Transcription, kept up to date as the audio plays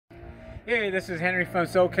Hey, this is Henry from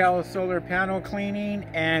SoCal Solar Panel Cleaning,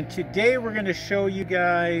 and today we're going to show you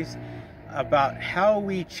guys about how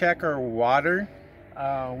we check our water.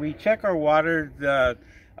 We check our water, the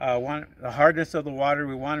hardness of the water.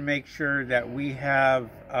 We want to make sure that we have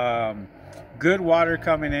good water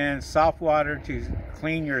coming in, soft water to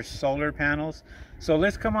clean your solar panels. So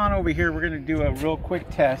let's come on over here. We're going to do a real quick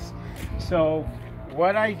test. So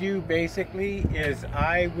what I do basically is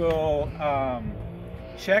I will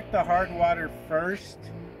check the hard water first.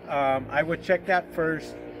 I would check that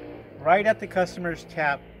first right at the customer's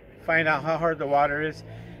tap, find out how hard the water is,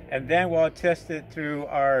 and then we'll test it through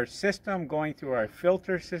our system, going through our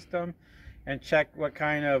filter system, and check what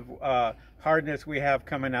kind of hardness we have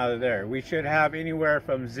coming out of there. We should have anywhere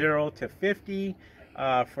from 0 to 50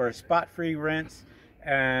 for a spot-free rinse,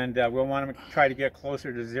 and we'll want to try to get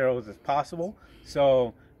closer to 0 as possible.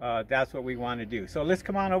 So that's what we want to do. So let's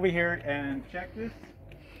come on over here and check this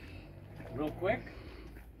real quick.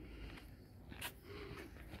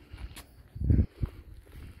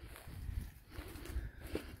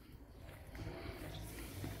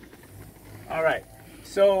 All right,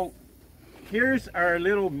 so here's our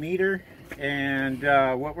little meter, and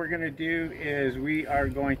what we're going to do is we are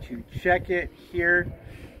going to check it here,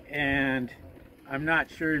 and I'm not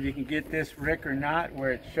sure if you can get this, Rick, or not,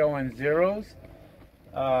 where it's showing zeros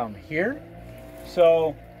here.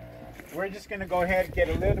 So we're just going to go ahead and get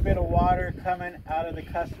a little bit of water coming out of the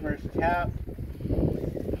customer's tap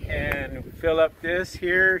and fill up this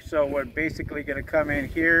here. So we're basically going to come in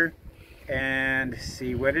here and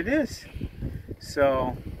see what it is.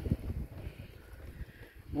 So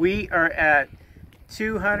we are at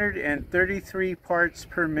 233 parts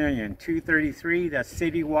per million. 233, that's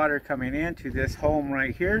city water coming into this home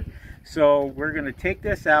right here. So we're going to take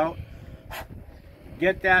this out,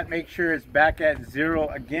 get that, make sure it's back at 0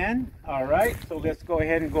 again. All right, so let's go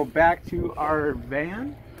ahead and go back to our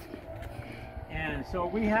van. And so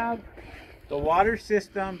we have the water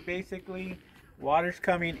system. Basically, water's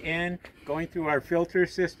coming in, going through our filter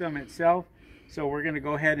system itself. So we're going to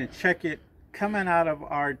go ahead and check it coming out of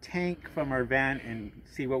our tank from our van and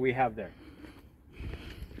see what we have there.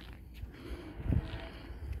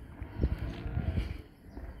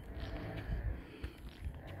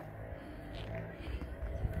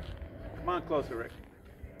 Come on closer, Rick.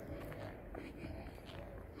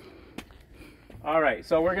 All right,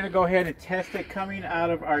 so we're going to go ahead and test it coming out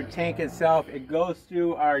of our tank itself. It goes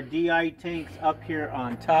through our DI tanks up here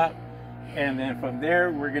on top, and then from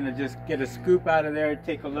there we're going to just get a scoop out of there,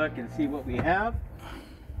 take a look and see what we have.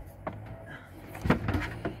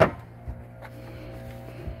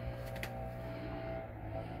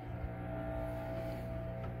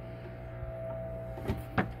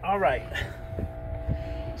 All right,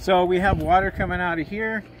 so we have water coming out of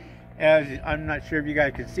here. As I'm not sure if you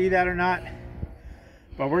guys can see that or not,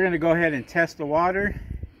 but we're going to go ahead and test the water.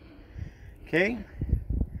 Okay,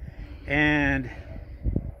 and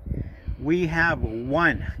we have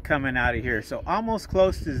 1 coming out of here, so almost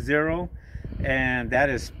close to 0, and that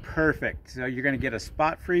is perfect. So you're going to get a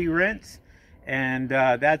spot-free rinse, and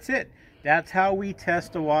that's it. That's how we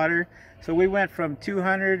test the water. So we went from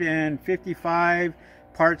 255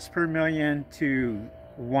 parts per million to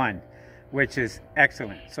 1, which is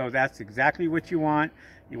excellent. So that's exactly what you want.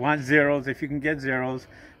 You want zeros if you can get zeros,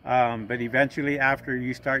 but eventually after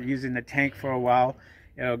you start using the tank for a while,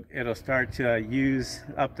 it'll start to use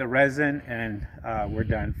up the resin, and we're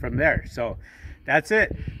done from there. So that's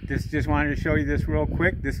it. Just wanted to show you this real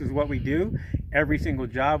quick. This is what we do. Every single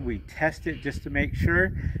job we test it just to make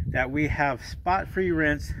sure that we have spot-free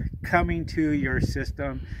rinse coming to your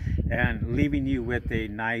system and leaving you with a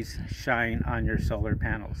nice shine on your solar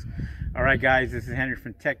panels. All right, guys, this is Henry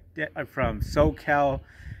from SoCal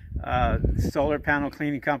Solar Panel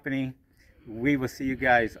Cleaning Company. We will see you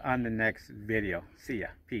guys on the next video. See ya.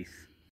 Peace.